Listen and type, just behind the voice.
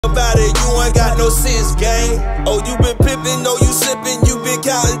about it, you ain't got no sense, gang. Oh, you been pimpin', no, you sippin', you been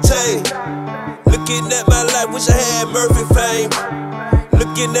counting change. Looking at my life, wish I had Murphy fame.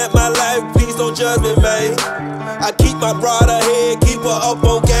 Looking at my life, please don't judge me, man. I keep my broad ahead, keep her up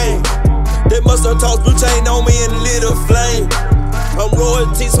on game. They must have tossed butane on me and lit a flame. I'm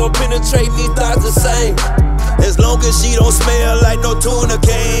royalty, so I'm penetrating these thoughts the same. As long as she don't smell like no tuna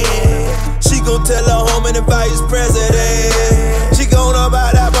can, she gon' tell her home and the vice president. She gon' know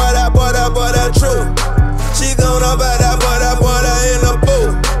about that butter, true. She gon' know about that butter in the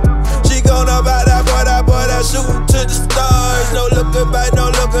booth. She gon' know about that butter, shooting to the stars. No looking back, no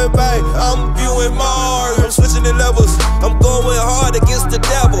looking back. I'm viewing Mars, I'm switching the levels. I'm going hard against the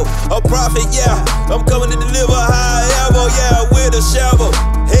devil. A prophet, yeah. I'm coming to deliver however, yeah, with a shovel.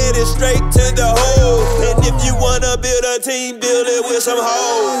 Headed straight to the hole. And if you wanna build a team, build it with some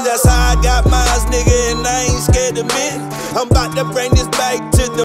hoes. That's how I got mine, nigga, and I ain't scared to admit. I'm about to bring